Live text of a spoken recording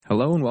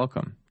Hello and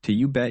welcome to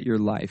You Bet Your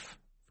Life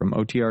from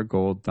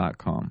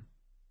OTRGold.com.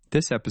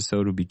 This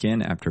episode will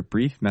begin after a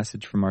brief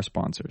message from our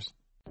sponsors.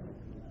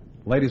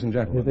 Ladies and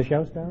gentlemen. Is the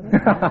show started?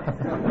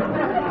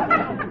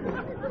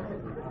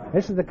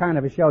 This is the kind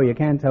of a show you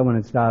can't tell when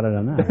it started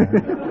or not.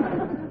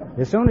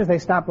 Huh? As soon as they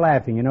stop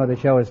laughing, you know the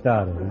show has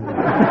started.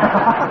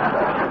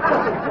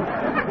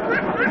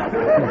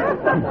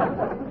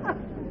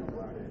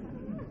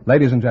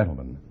 Ladies and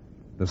gentlemen,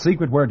 the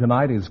secret word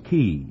tonight is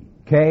key.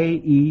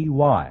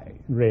 K-E-Y.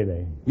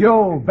 Really?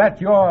 You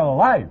bet your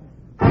life.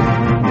 The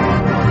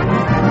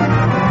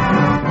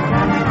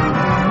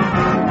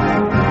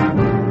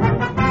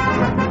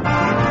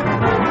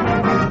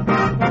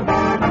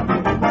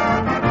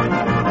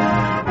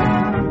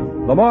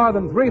more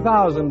than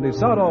 3,000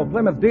 DeSoto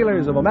Plymouth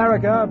dealers of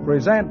America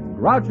present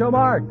Groucho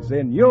Marx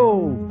in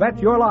You Bet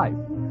Your Life,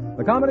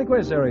 the comedy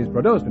quiz series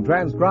produced and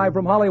transcribed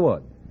from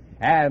Hollywood.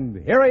 And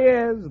here he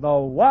is, the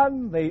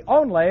one, the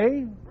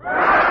only...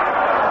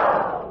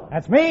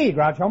 That's me,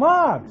 Groucho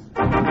Marx.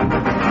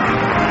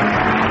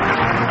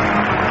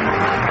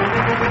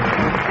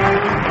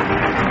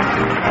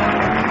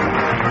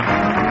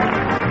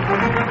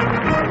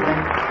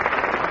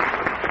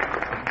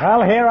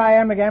 Well, here I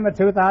am again with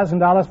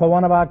 $2,000 for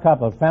one of our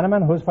couples.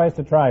 Fenneman, who's first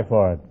to try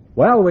for it?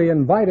 Well, we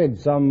invited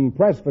some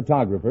press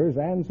photographers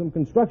and some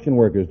construction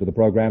workers to the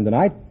program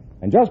tonight.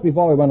 And just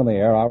before we went on the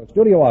air, our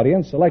studio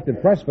audience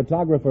selected press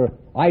photographer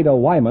Ida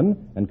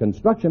Wyman and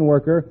construction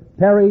worker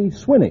Perry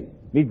Swinney.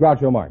 Meet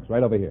Groucho Marx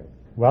right over here.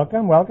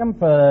 Welcome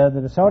for the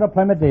DeSoto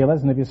Plymouth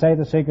dealers. And if you say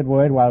the secret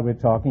word while we're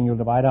talking, you'll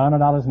divide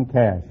 $100 in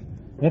cash.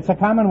 It's a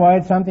common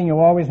word, something you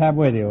always have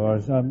with you, or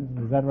is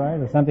that right?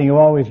 Or something you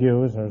always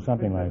use, or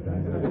something like that.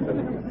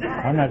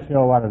 I'm not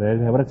sure what it is,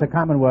 but it's a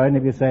common word, and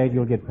if you say it,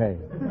 you'll get paid.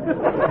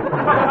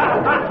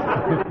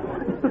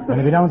 And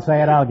if you don't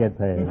say it, I'll get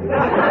paid.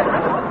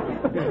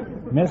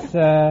 Miss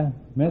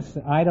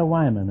Ida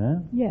Wyman,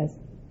 huh? Yes,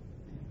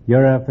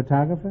 You're a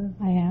photographer?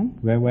 I am.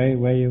 Where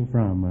are you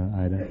from,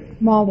 Ida?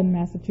 Malden,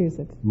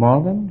 Massachusetts.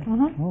 Malden?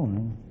 Uh-huh. Oh,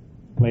 no.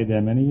 Played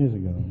there many years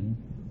ago.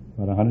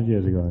 About 100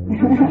 years ago.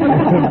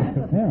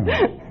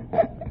 Yeah.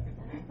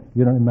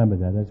 You don't remember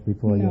that. That's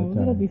before your time. No, a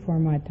little before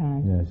my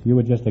time. Yes, you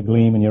were just a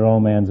gleam in your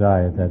old man's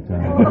eye at that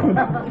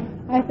time.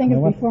 I think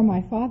it's before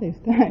my father's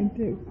time,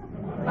 too.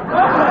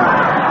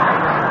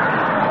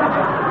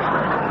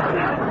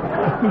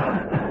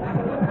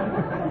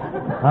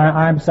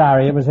 I'm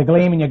sorry. It was a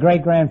gleam in your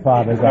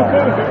great-grandfather's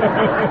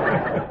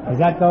eye. Does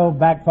that go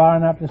back far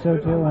enough to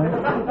suit you?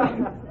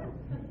 Huh?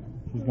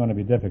 She's going to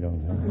be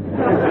difficult.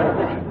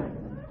 Huh?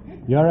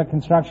 You're a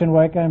construction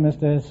worker,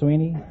 Mr.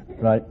 Sweeney?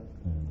 Right.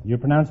 You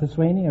pronounce it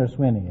Sweeney or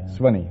Swinney?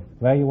 Swinney.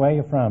 Where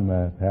you from,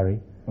 Perry?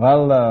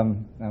 Well,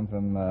 I'm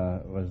from,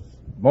 was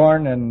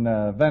born in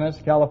Venice,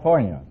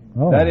 California.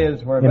 Oh. That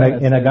is where in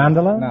Venice a is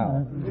gondola?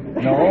 now.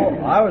 No,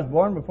 I was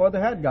born before they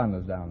had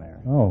gondolas down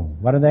there. Oh,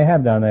 what did they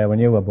have down there when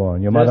you were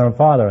born? Your mother and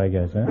father, I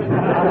guess, huh?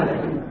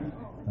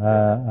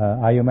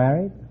 Are you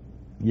married?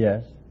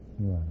 Yes.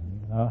 You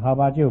are. How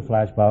about you,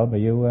 Flashbulb? Are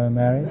you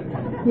married?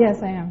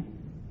 Yes, I am.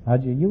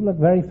 You look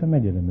very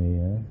familiar to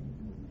me.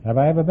 Have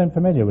I ever been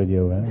familiar with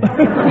you?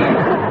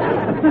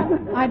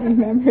 I'd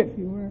remember if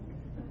you were.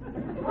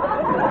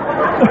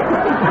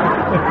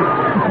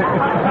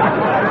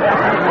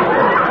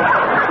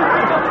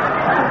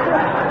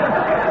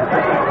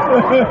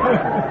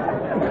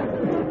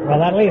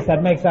 Well, at least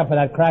that makes up for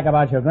that crack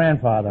about your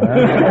grandfather.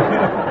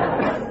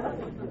 Huh?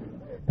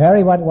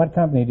 Perry, what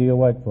company do you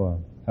work for?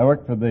 I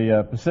work for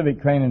the Pacific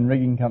Crane and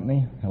Rigging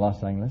Company in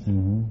Los Angeles.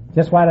 Mm-hmm.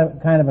 Just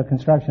what kind of a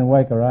construction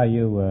worker are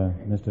you,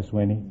 Mr.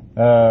 Sweeney?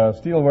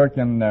 Steel work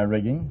and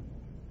rigging.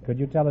 Could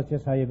you tell us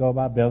just how you go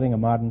about building a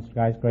modern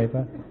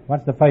skyscraper?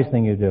 What's the first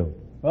thing you do?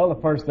 Well, the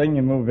first thing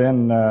you move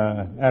in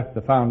after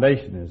the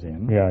foundation is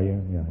in. Yeah.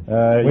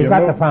 We've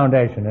got the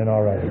foundation in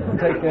already. You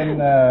take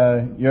in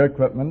your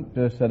equipment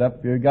to set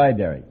up your guy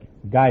derrick.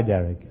 Guy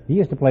derrick. He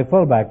used to play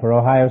fullback for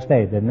Ohio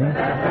State, didn't he?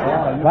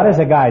 What is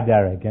a guy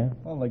derrick, eh?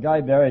 Well, the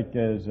guy derrick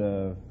is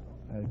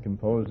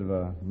composed of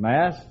a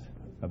mast,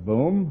 a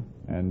boom,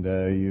 and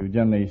you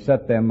generally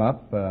set them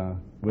up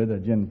with a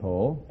gin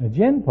pole. A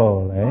gin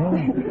pole,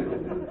 eh?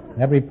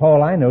 Every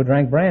pole I knew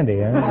drank brandy,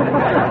 eh?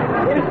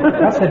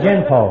 What's the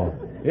gin pole?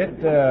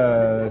 It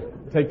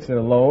takes a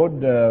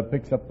load,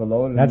 picks up the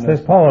load. That's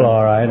this pole,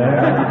 all right.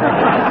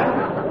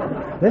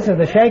 This is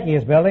the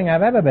shakiest building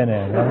I've ever been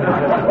in.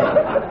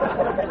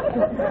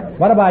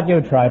 What about you,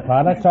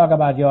 Tripod? Let's talk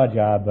about your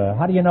job.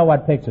 How do you know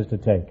what pictures to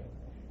take?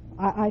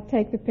 I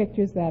take the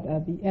pictures that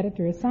the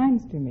editor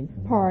assigns to me.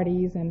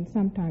 Parties and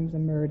sometimes a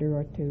murder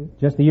or two.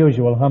 Just the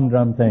usual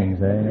humdrum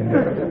things,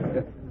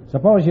 eh?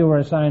 Suppose you were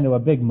assigned to a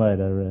big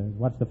murder.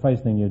 What's the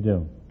first thing you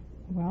do?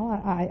 Well,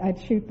 I'd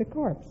shoot the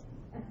corpse.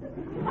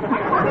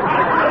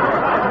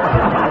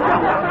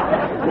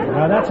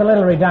 Now, that's a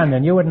little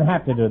redundant. You wouldn't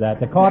have to do that.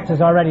 The corpse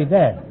is already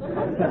dead.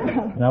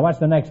 Now, what's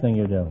the next thing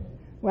you do?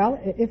 Well,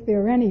 if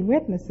there were any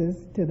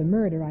witnesses to the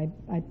murder,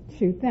 I'd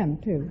shoot them,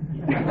 too.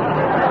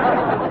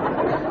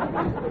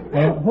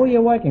 Who are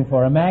you working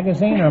for, a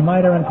magazine or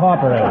Murder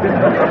Incorporated?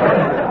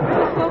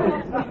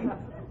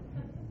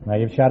 Now,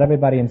 you've shot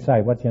everybody in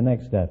sight. What's your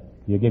next step?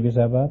 Do you give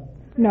yourself up?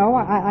 No,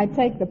 I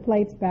take the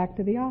plates back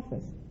to the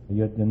office.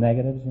 The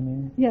negatives, you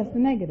mean? Yes, the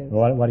negatives.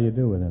 Well, what do you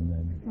do with them,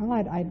 then? Well,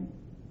 I'd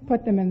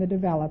put them in the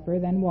developer,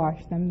 then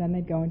wash them, then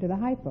they'd go into the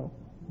hypo.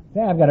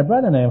 Yeah, I've got a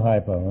brother named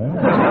Hypo.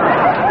 Huh?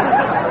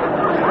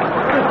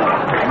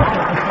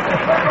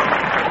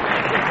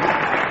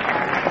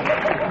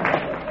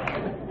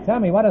 Tell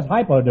me, what is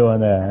Hypo doing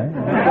there?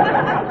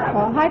 Huh?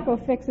 Well, hypo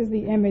fixes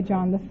the image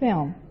on the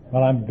film.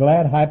 Well, I'm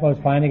glad Hypo's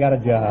finally got a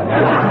job.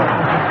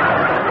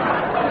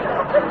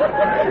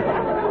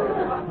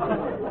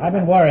 I've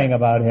been worrying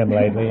about him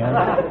lately.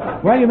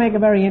 Huh? Well, you make a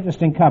very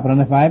interesting couple, and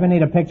if I ever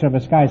need a picture of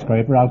a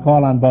skyscraper, I'll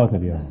call on both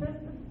of you.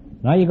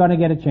 Now you're going to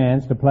get a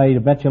chance to play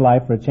to bet your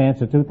life for a chance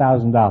of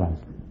 $2,000.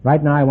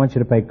 Right now, I want you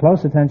to pay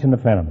close attention to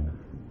Fenneman.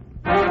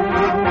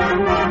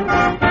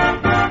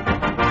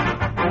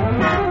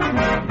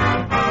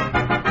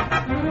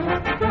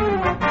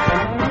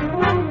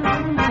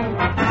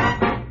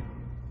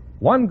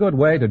 One good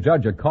way to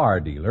judge a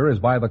car dealer is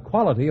by the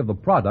quality of the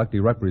product he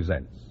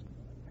represents.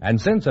 And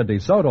since a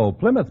DeSoto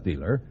Plymouth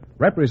dealer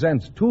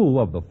represents two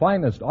of the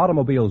finest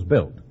automobiles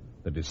built,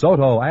 the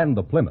DeSoto and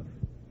the Plymouth,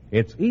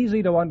 it's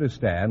easy to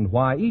understand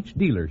why each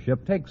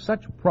dealership takes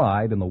such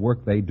pride in the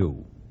work they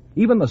do,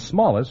 even the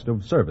smallest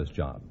of service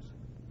jobs.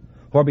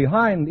 For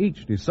behind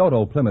each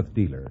DeSoto Plymouth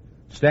dealer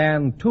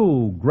stand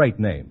two great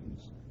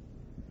names.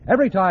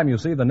 Every time you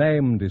see the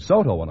name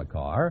DeSoto on a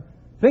car,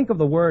 think of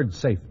the word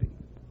safety.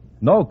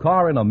 No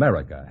car in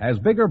America has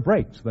bigger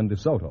brakes than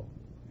DeSoto,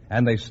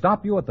 and they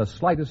stop you at the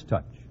slightest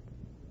touch.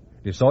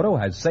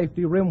 DeSoto has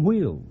safety rim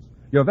wheels,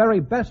 your very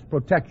best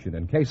protection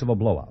in case of a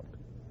blowout.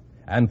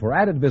 And for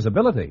added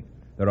visibility,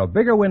 there are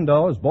bigger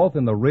windows both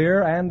in the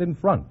rear and in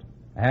front,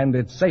 and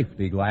it's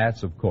safety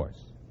glass, of course.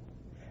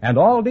 And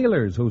all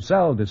dealers who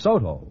sell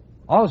DeSoto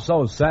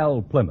also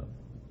sell Plymouth.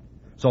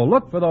 So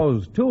look for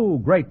those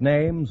two great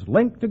names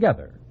linked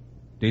together,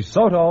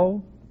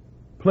 DeSoto,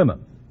 Plymouth.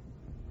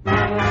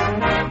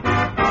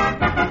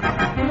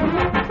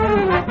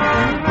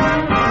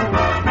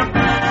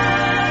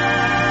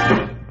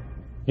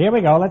 Here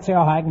we go. Let's see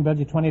how high I can build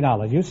you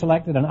 $20. You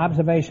selected an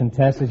observation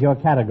test as your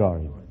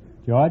category.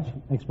 George,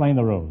 explain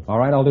the rules. All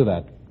right, I'll do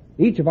that.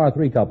 Each of our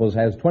three couples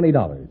has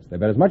 $20. They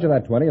bet as much of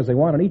that 20 as they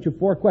want on each of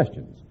four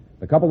questions.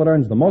 The couple that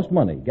earns the most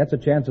money gets a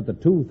chance at the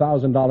 $2,000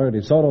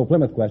 DeSoto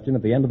Plymouth question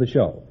at the end of the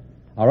show.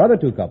 Our other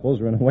two couples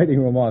are in a waiting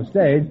room off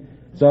stage,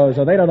 so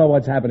they don't know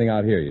what's happening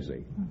out here, you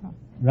see.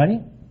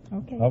 Ready?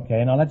 Okay.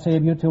 Okay, now let's see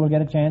if you two will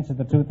get a chance at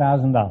the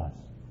 $2,000.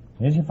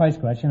 Here's your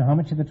first question. How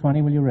much of the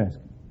 20 will you risk?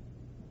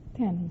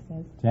 10, he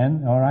says.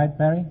 10? All right,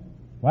 Perry.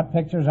 What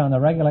picture is on the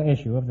regular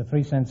issue of the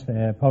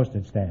 3-cent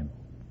postage stamp?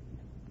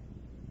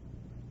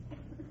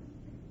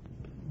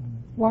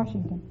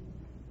 Washington.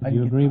 Do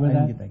you agree with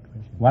that?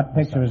 What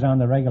picture is on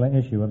the regular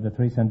issue of the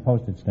 3-cent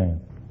postage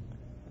stamp?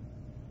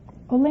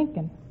 Oh,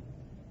 Lincoln.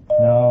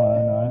 No,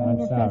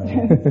 I'm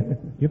sorry.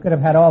 You could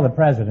have had all the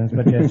presidents,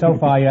 but so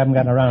far you haven't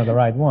gotten around to the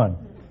right one.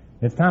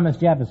 It's Thomas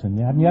Jefferson.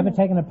 Have you ever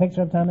taken a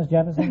picture of Thomas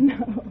Jefferson?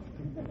 No.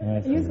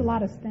 I used a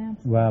lot of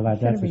stamps. Well,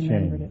 that's a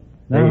shame. It.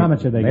 Now, how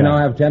much have they got? They now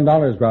have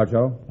 $10,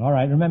 Groucho. All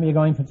right, remember you're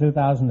going for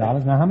 $2,000.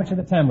 Now, how much of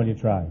the 10 will you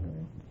try?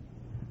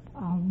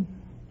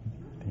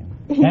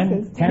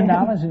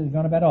 $10 is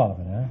going to bet all of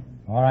it, huh?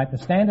 All right, the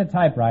standard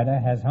typewriter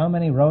has how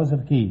many rows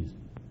of keys?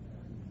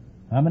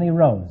 How many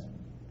rows?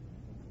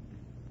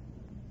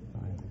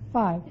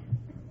 5.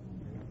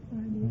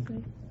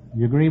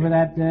 You agree with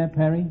that,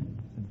 Perry?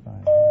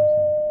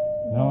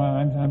 No,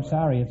 I'm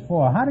sorry, it's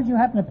 4. How did you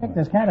happen to pick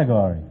this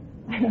category?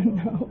 I don't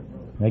know.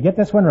 Now get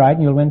this one right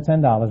and you'll win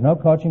 $10. No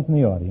coaching from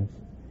the audience.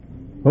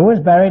 Who is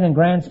buried in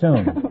Grant's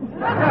tomb?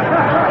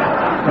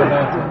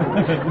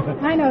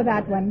 I know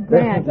that one.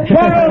 Grant.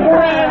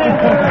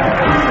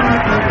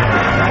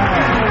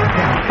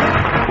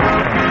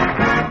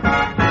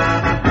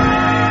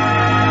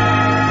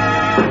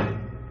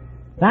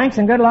 Thanks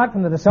and good luck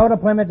from the DeSoto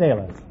Plymouth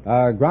dealers.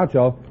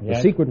 Groucho, Yes?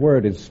 The secret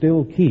word is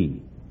still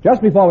key.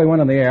 Just before we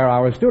went on the air,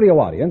 our studio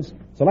audience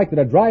selected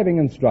a driving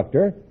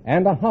instructor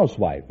and a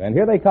housewife. And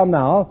here they come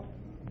now.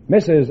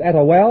 Mrs.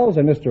 Etta Wells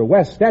and Mr.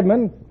 Wes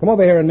Stedman. Come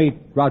over here and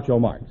meet Groucho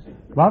Marx.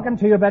 Welcome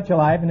to You Bet Your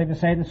Life, and if you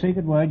say the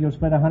secret word, you'll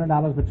split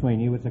 $100 between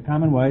you. It's a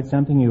common word,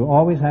 something you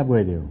always have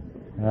with you.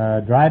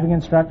 Driving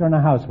instructor and a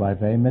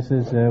housewife, eh?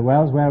 Mrs.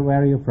 Wells, where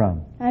are you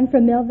from? I'm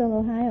from Millville,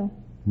 Ohio.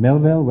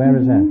 Millville? Where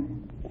is that?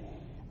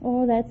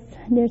 Oh, that's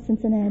near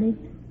Cincinnati.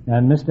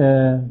 And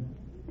Mr.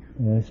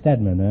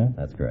 Stedman, eh?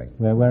 That's correct.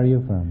 Where are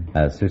you from?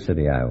 Sioux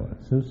City, Iowa.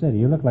 Sioux City.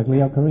 You look like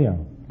Leo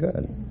Carrillo.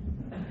 Good.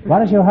 What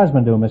does your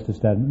husband do, Mr.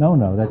 Stedman?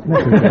 No, that's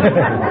Mrs.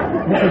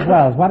 Mrs.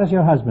 Wells, what does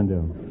your husband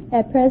do?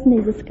 At present,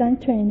 he's a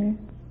skunk trainer.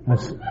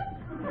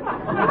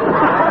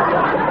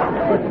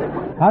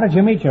 How did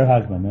you meet your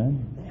husband,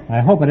 man?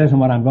 I hope it isn't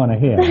what I'm going to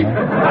hear.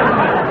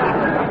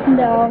 Huh?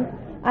 No,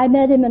 I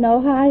met him in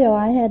Ohio.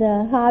 I had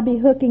a hobby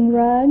hooking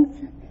rugs.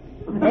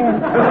 And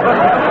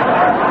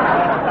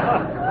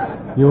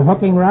You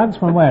hooking rugs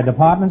from where?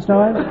 Department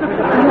stores?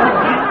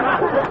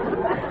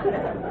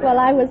 well, Well,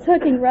 I was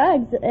hooking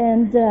rugs,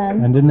 and...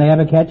 And didn't they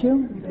ever catch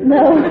you?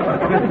 No.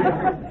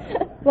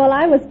 Well,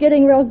 I was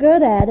getting real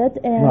good at it,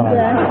 and...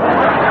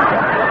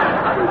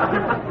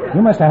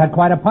 You must have had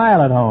quite a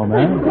pile at home,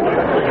 eh?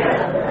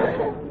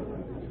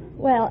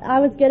 Well, I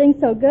was getting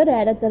so good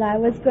at it that I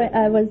was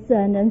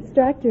an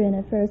instructor in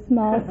it for a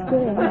small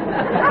school.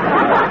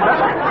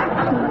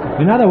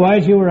 In other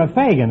words, you were a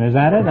Fagin, is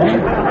that it?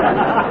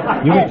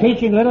 Eh? You were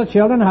teaching little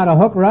children how to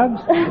hook rugs?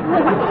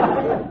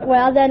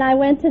 Well, then I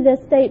went to the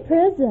state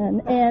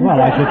prison, and... Well,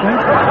 I should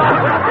think so.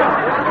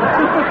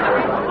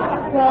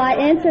 Well, I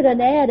answered an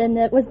ad, and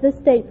it was the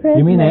state prison.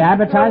 You mean they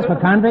advertise for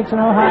convicts in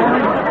Ohio?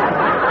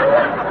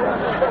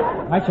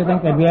 I should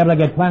think they'd be able to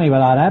get plenty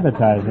without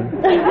advertising.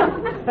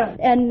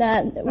 And,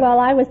 well,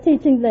 I was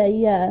teaching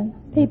the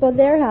people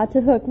there how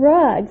to hook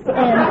rugs,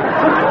 and...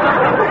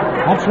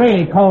 That's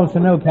really cold to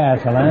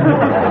Newcastle, eh?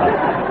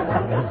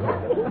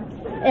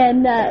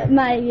 And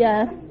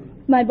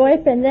my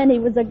boyfriend then, he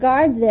was a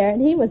guard there,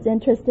 and he was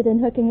interested in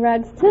hooking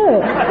rugs,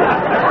 too.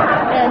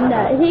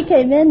 And he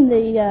came in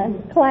the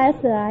class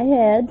that I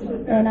had,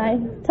 and I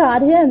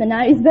taught him, and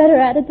now he's better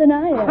at it than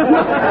I am.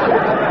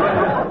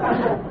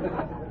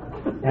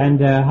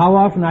 And how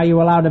often are you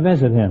allowed to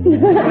visit him?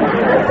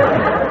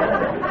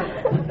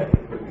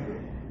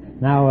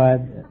 Now,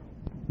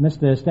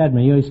 Mr.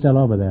 Stedman, you're still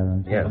over there,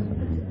 aren't you? Yes.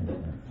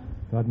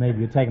 Thought maybe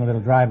you'd take a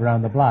little drive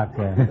around the block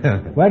there.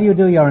 Where do you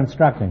do your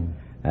instructing?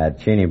 At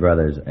Cheney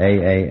Brothers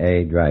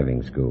AAA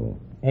Driving School.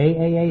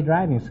 AAA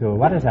Driving School.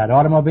 What is that,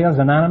 Automobiles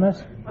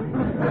Anonymous?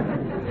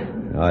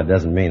 No, it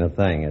doesn't mean a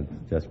thing. It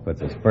just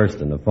puts us first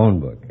in the phone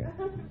book.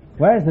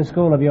 Where is the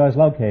school of yours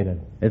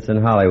located? It's in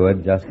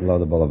Hollywood, just below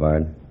the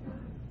boulevard.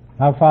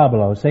 How far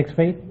below? 6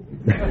 feet?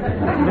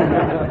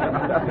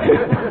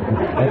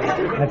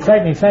 That's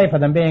certainly safer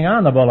than being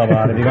on the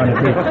boulevard if you're going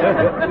to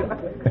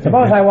teach.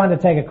 Suppose I wanted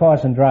to take a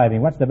course in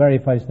driving. What's the very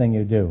first thing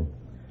you do?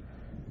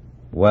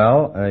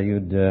 Well,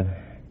 you'd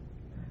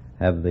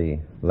have the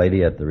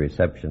lady at the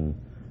reception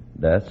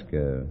desk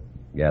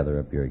gather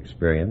up your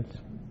experience.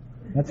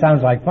 That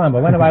sounds like fun,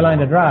 but when do I learn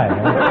to drive?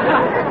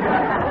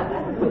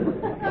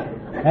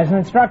 As an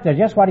instructor,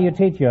 just what do you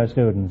teach your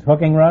students?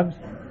 Hooking rugs?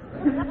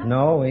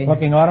 No, we...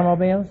 Hooking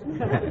automobiles?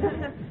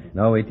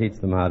 No, we teach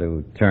them how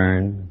to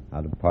turn,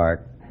 how to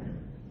park.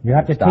 You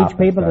have to teach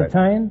people to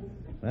turn?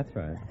 That's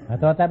right. I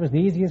thought that was the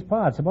easiest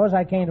part. Suppose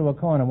I came to a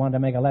corner and wanted to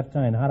make a left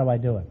turn. How do I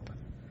do it?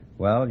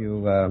 Well,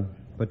 you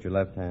put your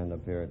left hand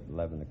up here at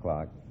 11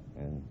 o'clock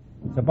and...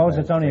 Suppose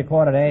it's only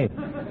 7:45.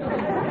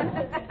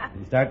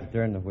 You start to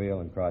turn the wheel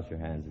and cross your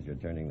hands as you're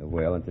turning the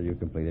wheel until you've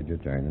completed your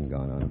turn and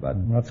gone on about...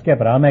 Well,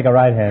 skip it. I'll make a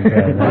right-hand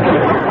turn.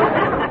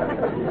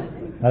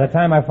 By the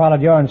time I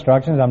followed your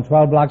instructions, I'm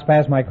 12 blocks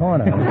past my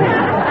corner.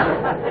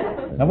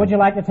 Now, would you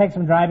like to take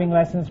some driving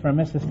lessons from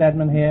Mr.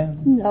 Stedman here?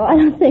 No, I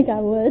don't think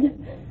I would.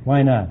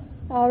 Why not?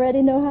 I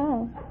already know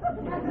how.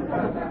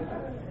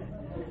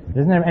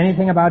 Isn't there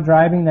anything about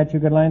driving that you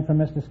could learn from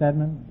Mr.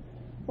 Stedman?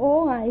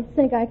 Oh, I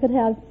think I could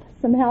have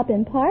some help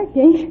in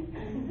parking.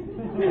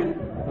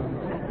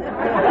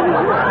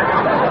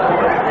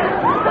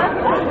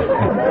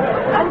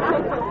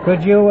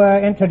 Could you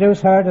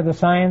introduce her to the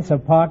science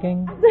of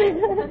parking?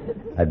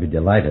 I'd be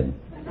delighted.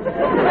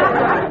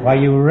 Why,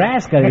 you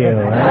rascal,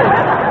 you.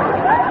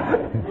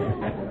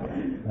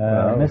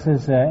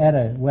 Mrs.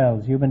 Etta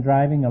Wells, you've been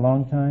driving a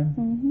long time?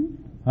 Mm-hmm.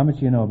 How much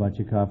do you know about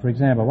your car? For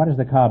example, what is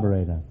the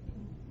carburetor?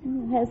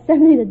 It has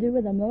something to do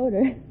with a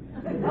motor.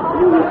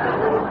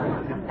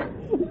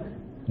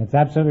 That's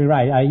absolutely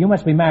right. You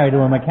must be married to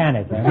a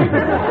mechanic. Eh?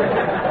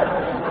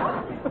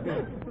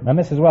 Now,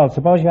 Mrs. Wells,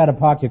 suppose you had to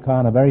park your car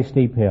on a very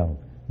steep hill.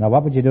 Now,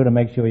 what would you do to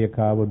make sure your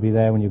car would be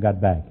there when you got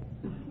back?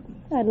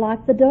 I'd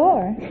lock the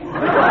door.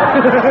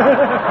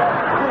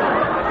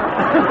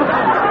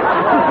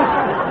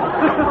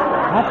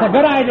 That's a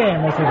good idea,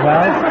 Mrs.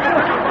 Wells.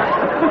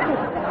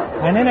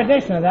 And in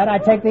addition to that,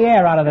 I'd take the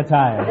air out of the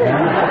tires.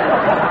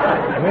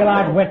 Eh? We'll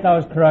outwit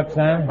those crooks,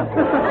 huh?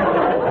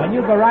 And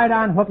you go right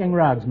on hooking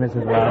rugs,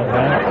 Mrs. Wells.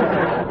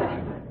 Eh?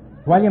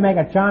 Well, you make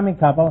a charming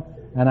couple,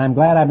 and I'm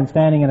glad I've been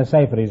standing in a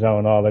safety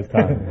zone all this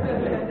time.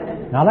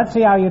 Now, let's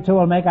see how you two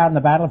will make out in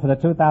the battle for the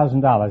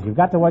 $2,000. You've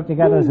got to work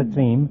together as a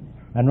team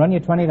and run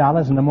your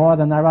 $20 into more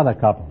than our other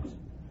couples.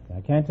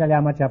 I can't tell you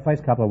how much our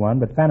first couple won,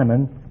 but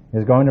Fenneman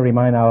is going to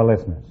remind our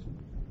listeners.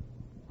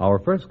 Our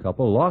first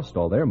couple lost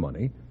all their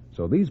money,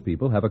 so these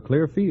people have a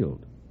clear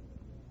field.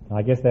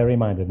 I guess they're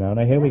reminded now.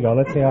 Now, here we go.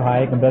 Let's see how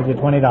high you can build your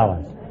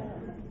 $20.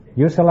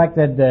 You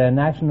selected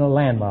national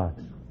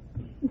landmarks.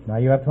 Now,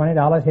 you have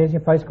 $20. Here's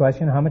your first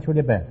question. How much will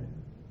you bet?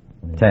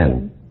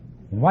 10.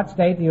 In what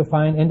state do you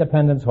find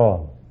Independence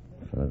Hall?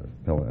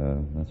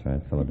 That's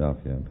right,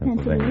 Philadelphia,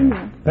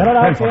 Pennsylvania.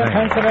 Philadelphia,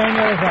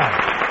 Pennsylvania is right.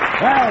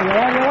 Well, you're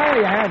on your way.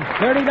 You had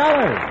 $30.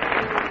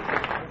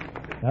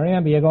 Now,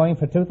 remember, you're going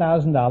for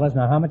 $2,000.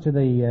 Now, how much of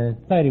the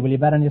 30 will you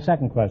bet on your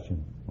second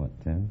question? What,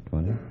 10,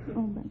 20?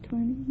 Oh, about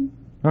 20.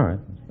 All right,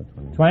 let's put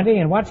 20. 20.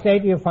 In what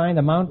state do you find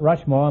the Mount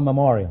Rushmore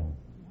Memorial?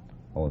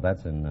 Oh,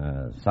 that's in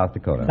South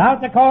Dakota. South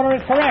Dakota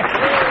is correct.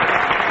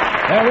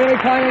 They're really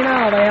climbing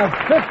now. They have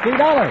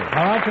 $50.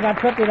 All right, you got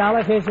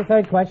 $50. Here's your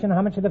third question.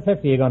 How much of the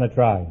 50 are you going to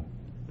try?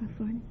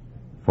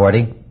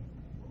 40?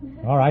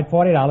 All right,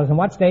 $40. In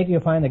what state do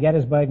you find the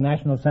Gettysburg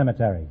National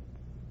Cemetery?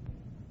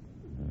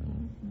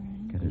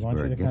 I want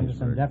you to come to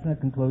some definite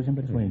conclusion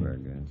between you.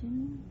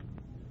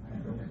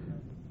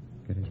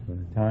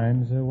 Gettysburg.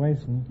 Time's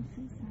wasting.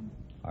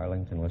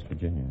 Arlington, West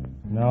Virginia.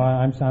 No,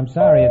 I'm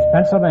sorry. It's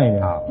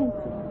Pennsylvania.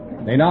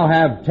 They now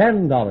have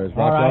 $10, Roscoe.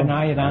 All right,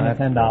 now you're down to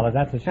 $10.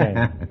 That's a shame.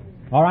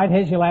 All right,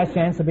 here's your last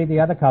chance to beat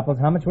the other couples.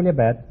 How much will you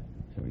bet?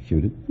 Shall we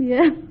shoot it?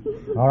 Yeah.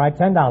 All right,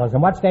 $10.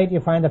 In what state do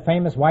you find the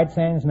famous White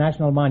Sands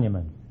National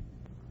Monument?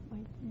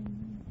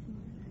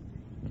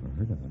 Never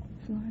heard of it.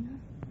 Florida.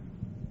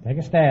 Take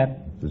a stab.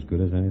 It's as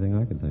good as anything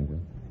I could think of.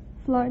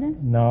 Florida?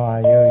 No,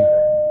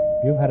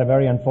 you've had a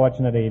very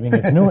unfortunate evening.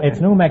 It's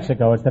New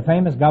Mexico. It's the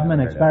famous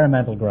government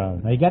experimental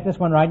ground. Now, you get this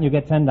one right and you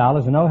get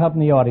 $10. And no help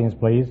in the audience,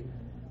 please.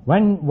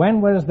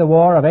 When was the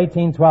War of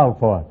 1812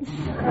 fought?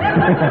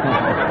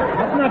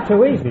 That's not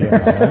too easy. You know.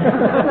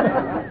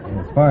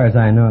 As far as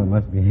I know, it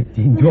must be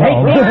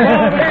 1812.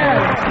 1812,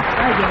 yes.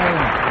 Thank you very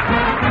much.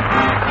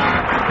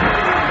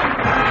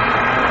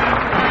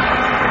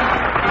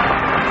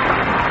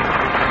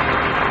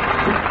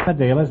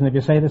 Dealers, and if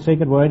you say the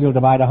secret word, you'll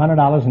divide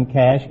 $100 in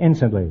cash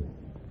instantly.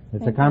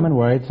 It's a common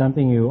word,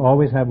 something you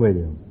always have with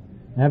you.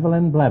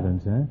 Evelyn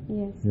Blevins, huh?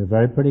 Yes. You're a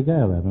very pretty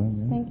girl,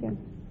 Evelyn. Thank you.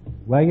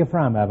 Where are you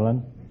from,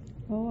 Evelyn?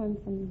 Oh, I'm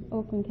from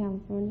Oakland,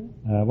 California.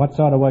 What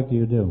sort of work do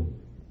you do?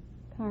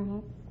 Car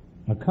hop.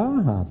 A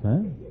car hop,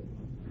 huh?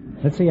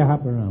 Let's see you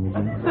hop around,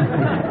 would you?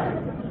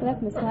 I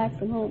left my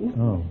slacks at home.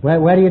 Oh.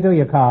 Where do you do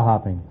your car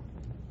hopping?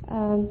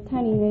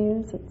 Tiny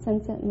Raiders at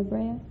Sunset in La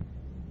Brea.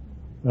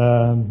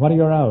 What are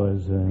your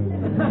hours?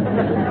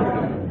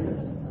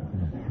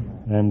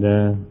 And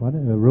what?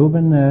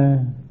 Reuben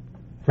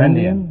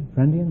Friendian?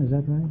 Friendian, is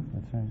that right?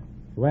 That's right.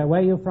 Where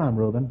are you from,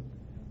 Reuben?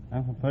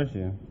 I'm from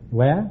Persia.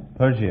 Where?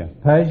 Persia.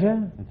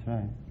 Persia? That's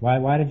right.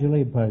 Why did you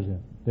leave Persia?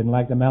 Didn't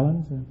like the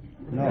melons?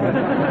 No.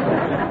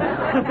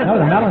 No,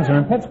 the melons are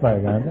in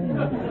Pittsburgh, aren't they?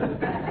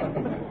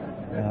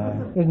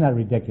 Isn't that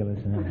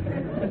ridiculous? Huh?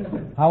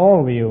 How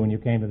old were you when you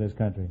came to this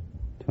country?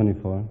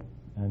 24.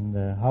 And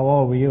how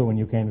old were you when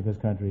you came to this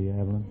country,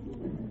 Evelyn?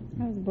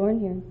 I was born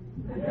here.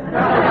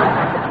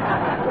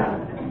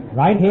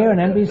 Right here in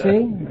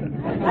NBC?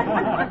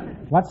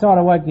 What sort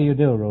of work do you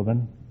do,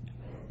 Reuben?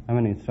 I'm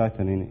an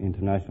instructor in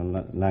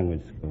international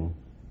language school.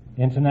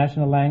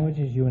 International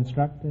languages you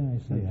instruct? I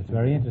see. That's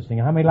very interesting.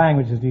 How many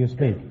languages do you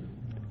speak?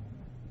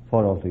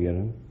 4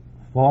 altogether.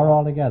 4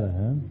 altogether,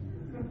 huh?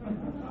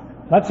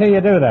 Let's hear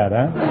you do that,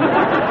 huh?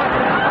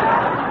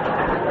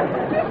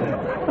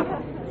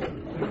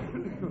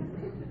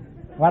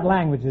 What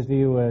languages do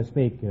you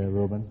speak,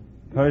 Reuben?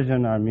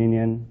 Persian,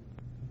 Armenian,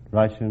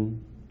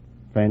 Russian,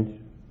 French,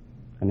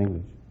 and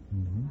English.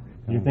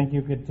 Mm-hmm. You think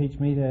you could teach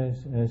me to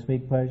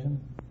speak Persian?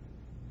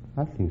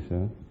 I think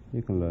so.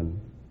 You can learn.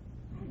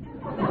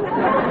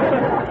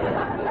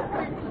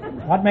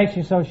 What makes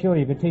you so sure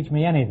you could teach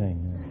me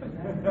anything?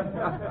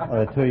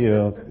 Well, a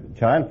 2-year-old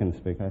child can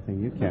speak. I think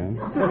you can.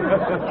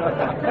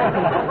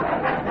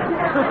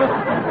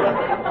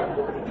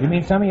 You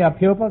mean some of your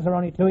pupils are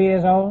only 2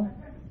 years old?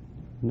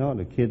 No,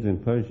 the kids in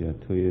Persia are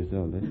 2 years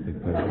old. They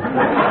speak Persian.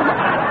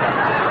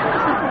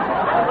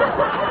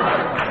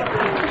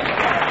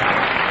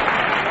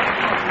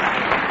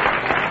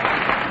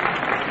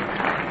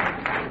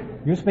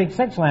 You speak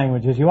 6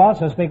 languages. You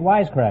also speak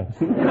wisecracks.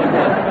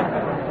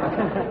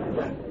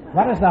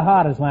 What is the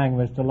hardest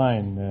language to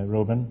learn,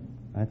 Reuben?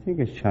 I think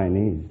it's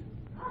Chinese.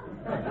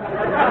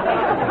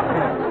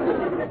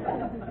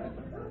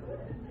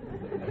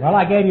 Well,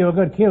 I gave you a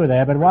good cue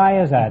there, but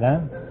why is that,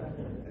 huh?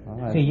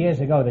 Right. See,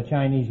 years ago, the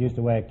Chinese used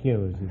to wear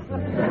cues.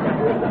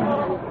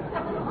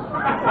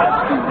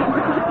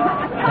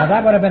 Now,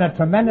 that would have been a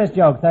tremendous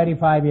joke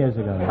 35 years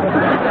ago.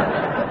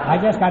 I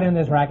just got in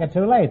this racket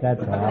too late,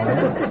 that's all.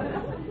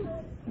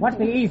 What's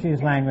the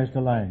easiest language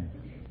to learn?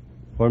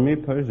 For me,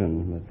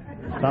 Persian.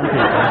 But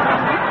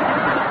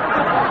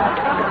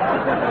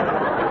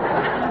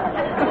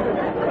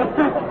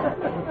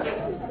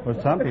for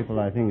some people,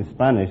 I think it's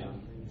Spanish.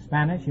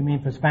 Spanish? You mean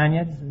for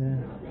Spaniards?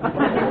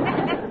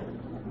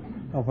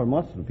 Oh, for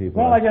most of the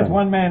people. Well, I guess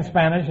one man's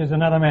Spanish is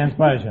another man's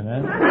Persian,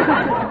 eh?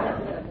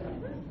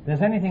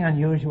 Does anything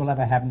unusual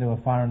ever happen to a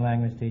foreign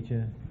language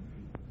teacher,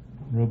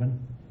 Reuben?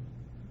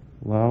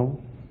 Well,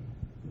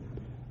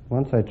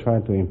 once I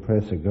tried to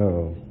impress a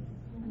girl.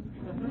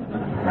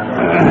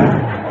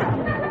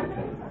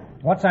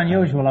 What's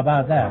unusual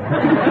about that?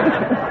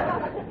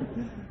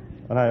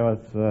 Well, I was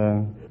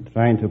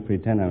trying to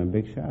pretend I'm a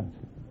big shot.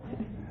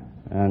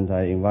 And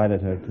I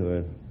invited her to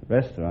a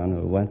restaurant.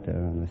 We went there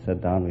and we sat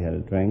down, we had a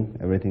drink.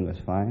 Everything was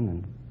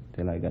fine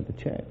until I got the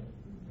check.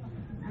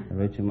 I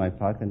reached in my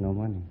pocket, no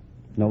money.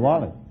 No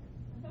wallet.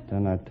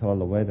 Then I told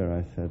the waiter,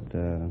 I said...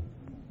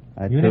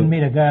 You didn't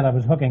meet a girl that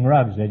was hooking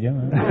rugs, did you?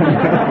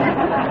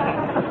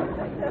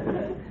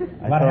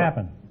 What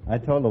happened? I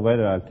told the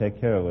waiter I'll take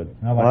care of it.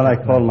 Now, well, I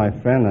called my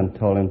friend and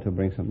told him to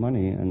bring some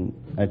money. And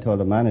I told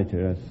the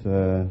manager, as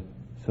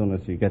as soon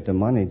as you get the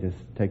money, just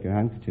take your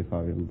handkerchief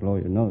out and blow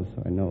your nose,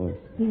 so I know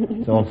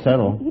it's all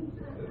settled.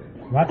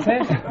 What's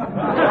this?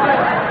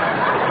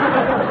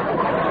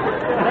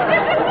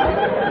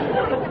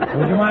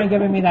 Would you mind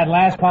giving me that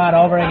last part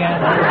over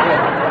again?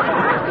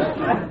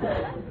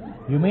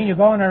 You mean you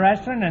go in a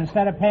restaurant and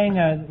instead of paying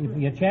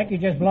your check, you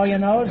just blow your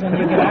nose and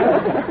you get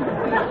out?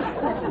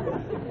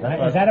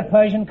 Is that a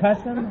Persian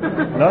custom?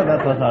 No,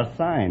 that was our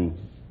sign.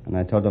 And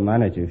I told the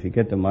manager, if you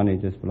get the money,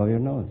 just blow your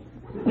nose.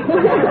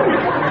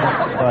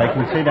 So I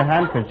can see the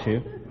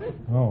handkerchief.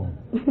 Oh.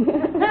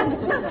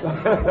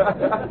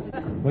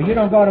 Well, you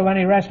don't go to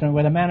any restaurant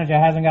where the manager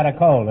hasn't got a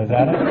cold, is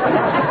that it?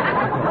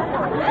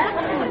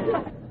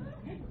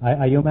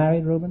 Are you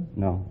married, Reuben?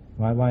 No.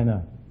 Why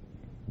not?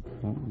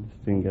 Well,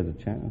 just didn't get a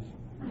chance.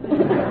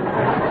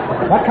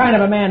 What kind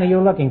of a man are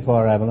you looking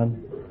for,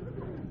 Evelyn?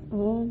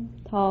 Oh,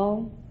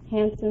 tall,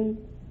 handsome,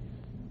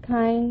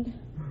 kind,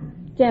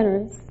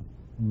 generous.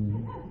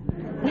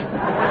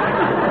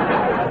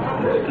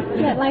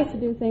 That likes to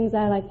do things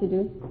I like to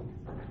do.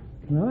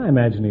 Well, I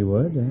imagine he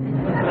would.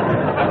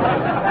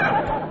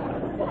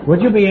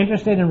 Would you be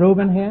interested in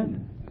Reuben here?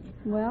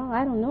 Well,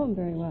 I don't know him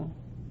very well.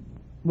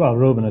 Well,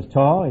 Reuben is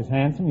tall, he's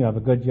handsome, you have a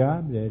good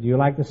job. Do you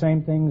like the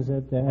same things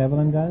that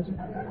Evelyn does?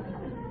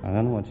 I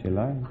don't know what she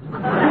likes.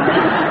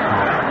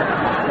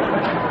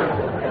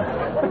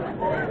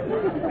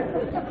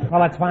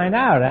 Well, let's find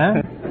out,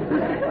 huh?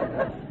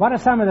 What are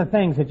some of the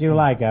things that you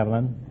like,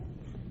 Evelyn?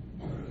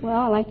 Well,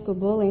 I like to go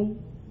bowling.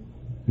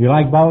 You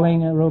like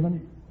bowling,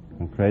 Reuben?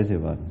 I'm crazy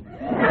about it.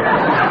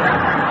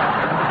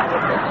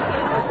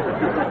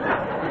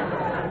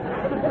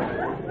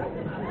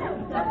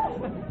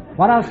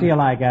 What else do you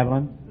like,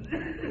 Evelyn?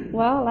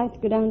 Well, I like to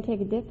go down and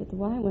take a dip at the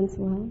Y once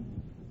in a while.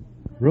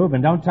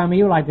 Reuben, don't tell me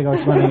you like to go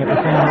swimming at the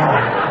same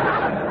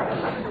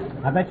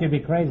time. I bet you'd be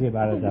crazy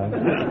about it, though.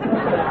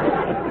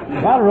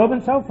 Well,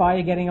 Reuben, so far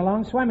you're getting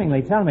along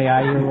swimmingly. Tell me,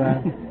 are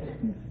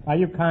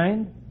you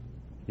kind?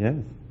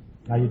 Yes,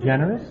 Are you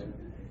generous?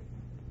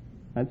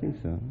 I think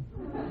so.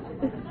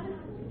 Do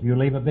you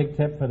leave a big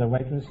tip for the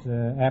waitress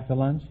after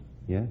lunch?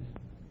 Yes.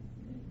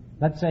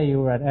 Let's say you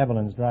were at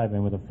Evelyn's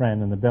drive-in with a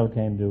friend and the bill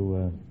came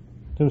to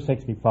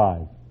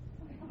 $2.65.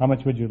 How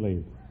much would you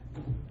leave?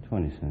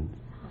 20 cents.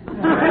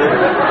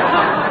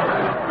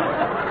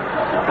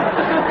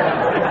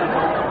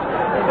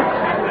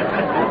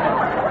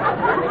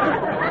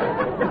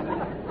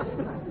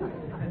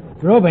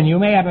 Reuben, you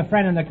may have a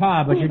friend in the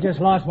car, but you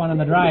just lost one in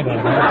the drive-in.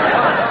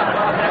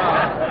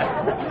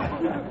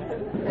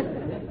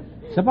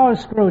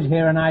 Suppose Scrooge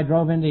here and I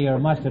drove into your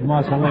mustard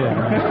mausoleum.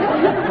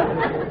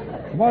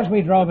 Suppose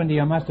we drove into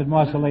your mustard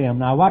mausoleum.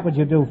 Now, what would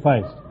you do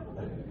first?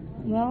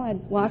 Well, I'd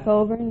walk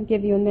over and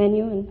give you a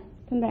menu and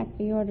come back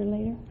for your order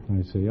later.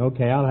 I see.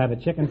 Okay, I'll have a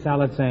chicken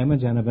salad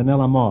sandwich and a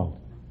vanilla malt.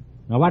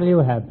 Now, what do you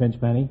have,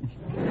 Pinchpenny?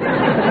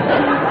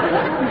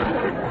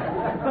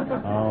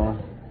 Oh,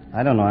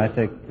 I don't know. I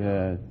take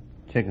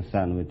chicken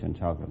sandwich and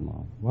chocolate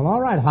malt. Well, all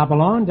right, hop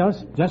along.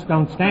 Just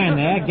don't stand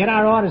there. Get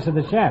our orders to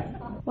the chef.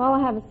 Well,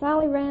 I have a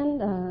Sally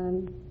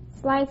Rand,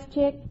 sliced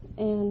chick,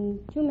 and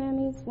 2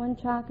 mammies, 1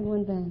 chalk, and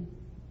 1 van.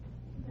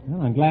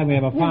 Well, I'm glad we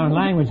have a foreign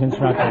language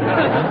instructor.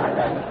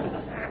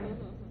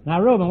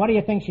 Now, Reuben, what do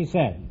you think she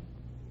said?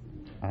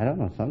 I don't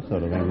know, some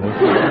sort of English.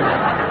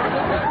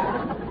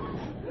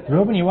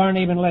 Reuben, you weren't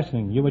even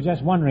listening. You were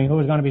just wondering who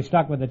was going to be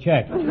stuck with the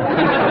check.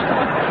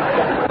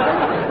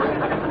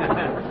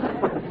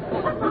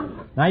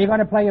 Now you're going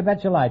to play your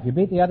bet your life. You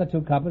beat the other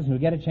 2 couples and you'll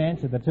get a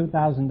chance at the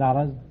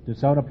 $2,000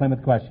 DeSoto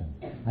Plymouth question.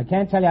 I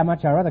can't tell you how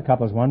much our other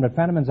couples won, but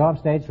Fenneman's off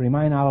stage to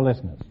remind our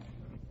listeners.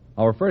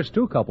 Our first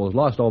 2 couples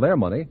lost all their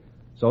money,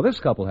 so this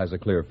couple has a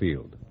clear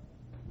field.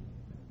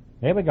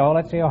 Here we go.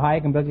 Let's see how high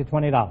you can build your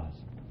 $20.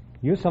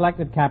 You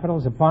selected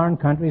capitals of foreign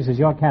countries as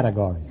your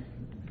category.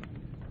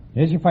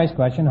 Here's your first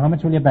question. How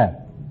much will you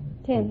bet?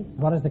 10.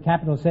 What is the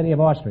capital city of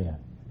Austria?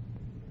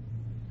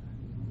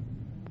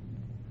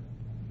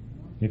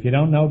 If you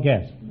don't know,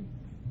 guess.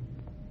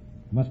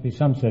 Must be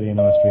some city in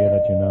Austria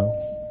that you know.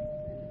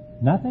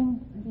 Nothing?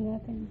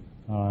 Nothing.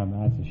 Oh,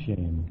 that's a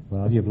shame.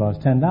 Well, you've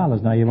lost $10.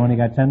 Now you've only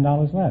got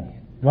 $10 left.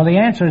 Well, the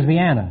answer is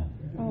Vienna.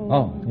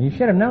 Oh. You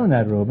should have known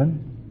that,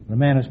 Reuben. The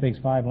man who speaks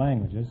 5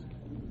 languages.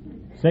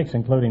 6,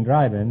 including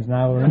drive-ins.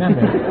 Now,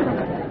 remember,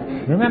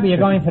 you're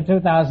going for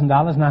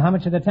 $2,000. Now, how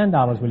much of the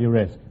 $10 will you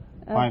risk?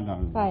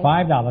 $5.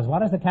 $5.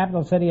 What is the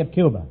capital city of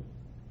Cuba?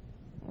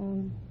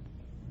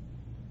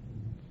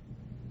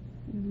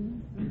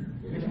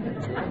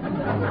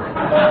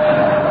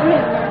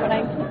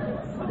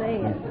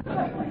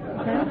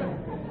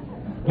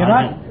 Get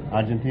up.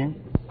 Argentine?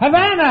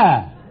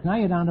 Havana! Now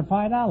you're down to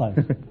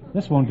 $5.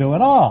 This won't do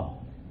at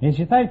all. Here's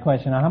your third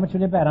question. Now, how much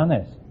will you bet on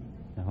this?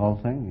 The whole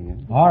thing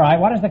again. All right.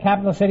 What is the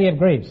capital city of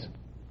Greece?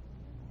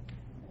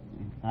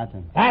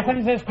 Athens.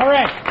 Athens is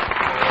correct.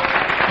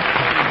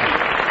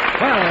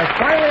 Well, it's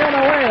finally on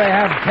the way. They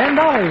have $10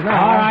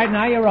 now. All right.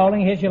 Now you're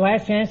rolling. Here's your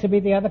last chance to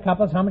beat the other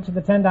couples. How much of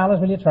the $10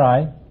 will you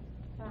try?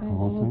 The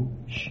whole thing?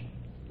 Shh.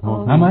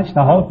 How much?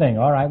 The whole thing.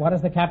 All right. What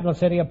is the capital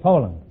city of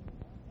Poland?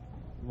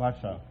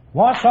 Warsaw.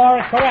 Warsaw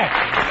is correct.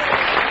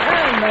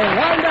 And they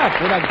wind up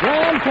with a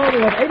grand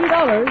total of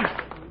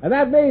 $80. And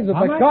that means that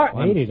How the much? car...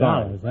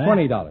 $80, eh?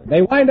 $20.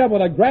 They wind up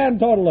with a grand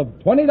total of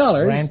 $20.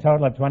 Grand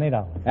total of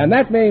 $20. And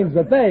that means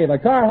that they, the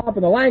car hop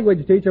and the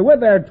language teacher,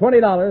 with their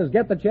 $20,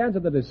 get the chance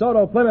at the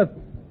DeSoto Plymouth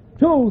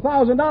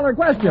 $2,000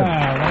 question.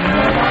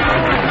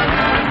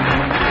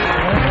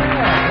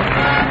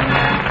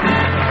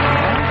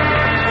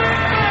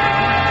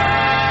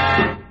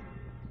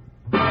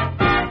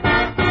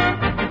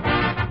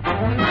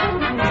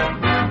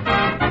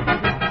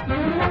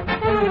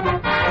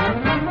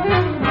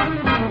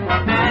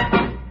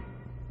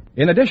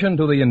 In addition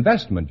to the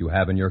investment you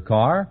have in your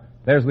car,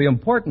 there's the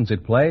importance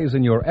it plays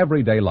in your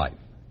everyday life.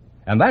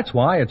 And that's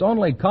why it's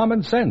only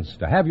common sense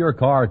to have your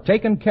car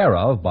taken care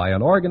of by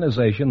an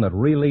organization that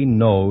really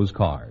knows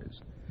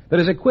cars, that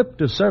is equipped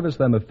to service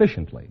them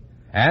efficiently,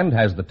 and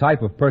has the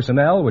type of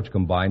personnel which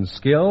combines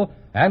skill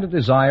and a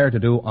desire to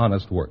do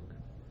honest work.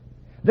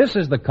 This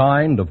is the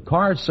kind of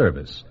car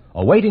service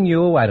awaiting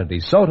you at a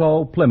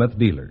DeSoto Plymouth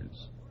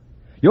dealer's.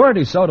 Your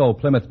DeSoto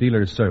Plymouth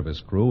dealer's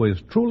service crew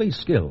is truly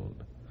skilled,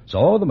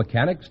 so the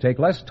mechanics take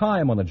less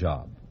time on the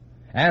job.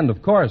 And,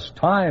 of course,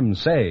 time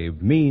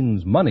saved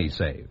means money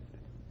saved.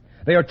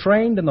 They are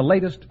trained in the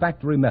latest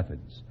factory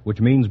methods,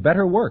 which means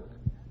better work.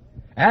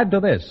 Add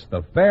to this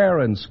the fair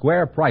and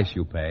square price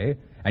you pay,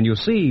 and you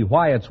see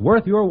why it's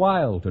worth your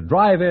while to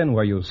drive in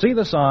where you see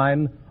the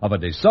sign of a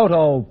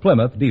DeSoto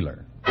Plymouth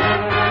dealer.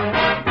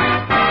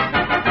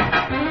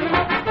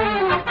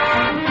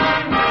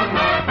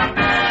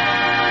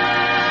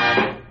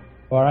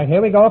 All right,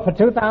 here we go for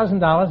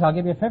 $2,000. I'll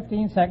give you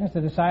 15 seconds to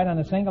decide on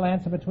a single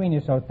answer between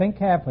you, so think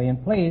carefully.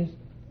 And please,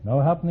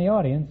 no help from the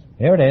audience.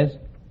 Here it is.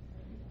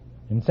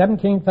 In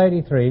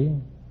 1733,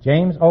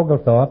 James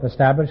Oglethorpe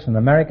established an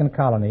American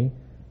colony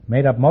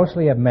made up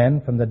mostly of men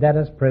from the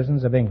debtors'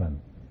 prisons of England.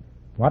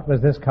 What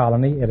was this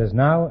colony? It is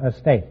now a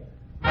state.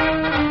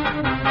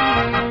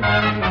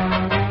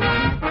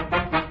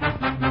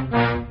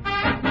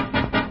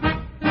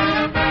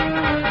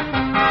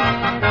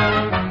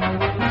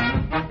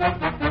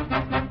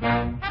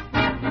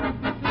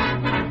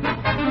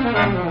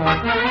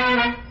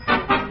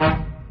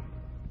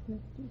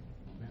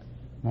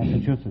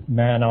 Massachusetts.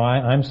 No,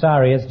 I'm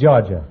sorry, it's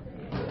Georgia.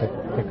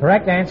 The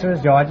correct answer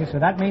is Georgia, so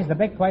that means the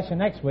big question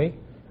next week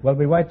will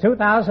be worth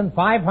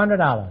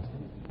 $2,500.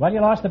 Well, you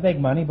lost the big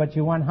money, but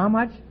you won how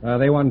much?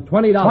 They won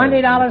 $20.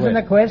 $20 in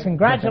the quiz.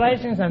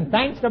 Congratulations, and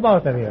thanks to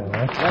both of you.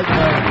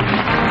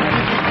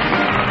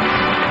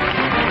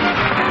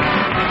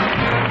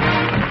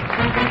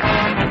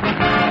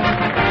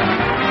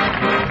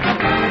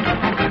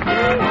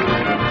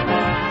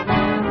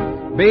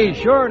 Be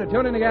sure to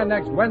tune in again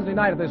next Wednesday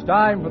night at this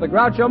time for the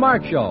Groucho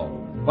Marx Show,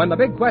 when the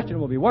big question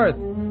will be worth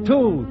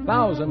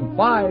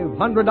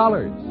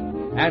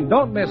 $2,500. And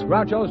don't miss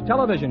Groucho's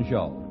television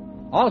show,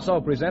 also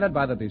presented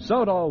by the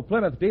DeSoto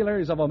Plymouth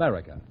Dealers of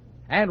America.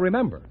 And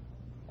remember,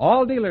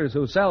 all dealers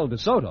who sell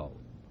DeSoto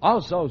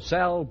also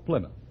sell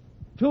Plymouth.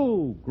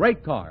 Two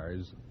great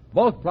cars,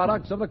 both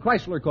products of the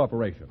Chrysler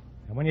Corporation.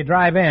 And when you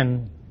drive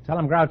in, tell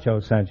them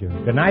Groucho sent you.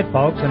 Good night,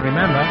 folks, and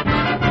remember,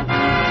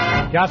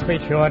 just be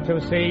sure to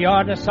see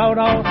your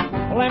DeSoto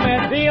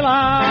Plymouth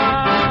dealer.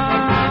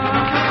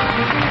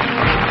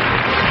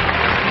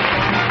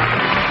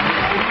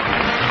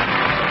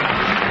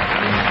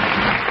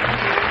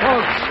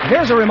 Folks,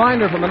 here's a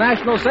reminder from the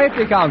National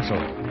Safety Council.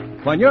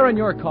 When you're in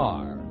your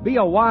car, be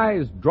a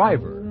wise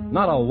driver,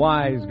 not a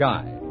wise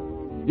guy.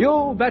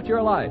 You Bet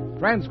Your Life,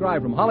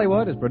 transcribed from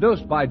Hollywood, is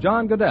produced by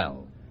John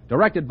Goodell,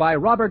 directed by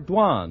Robert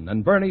Dwan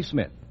and Bernie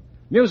Smith,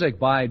 music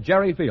by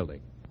Jerry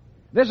Fielding.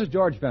 This is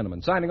George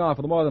Fenneman signing off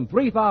for the more than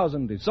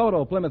 3,000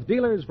 DeSoto Plymouth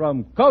dealers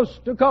from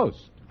coast to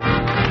coast.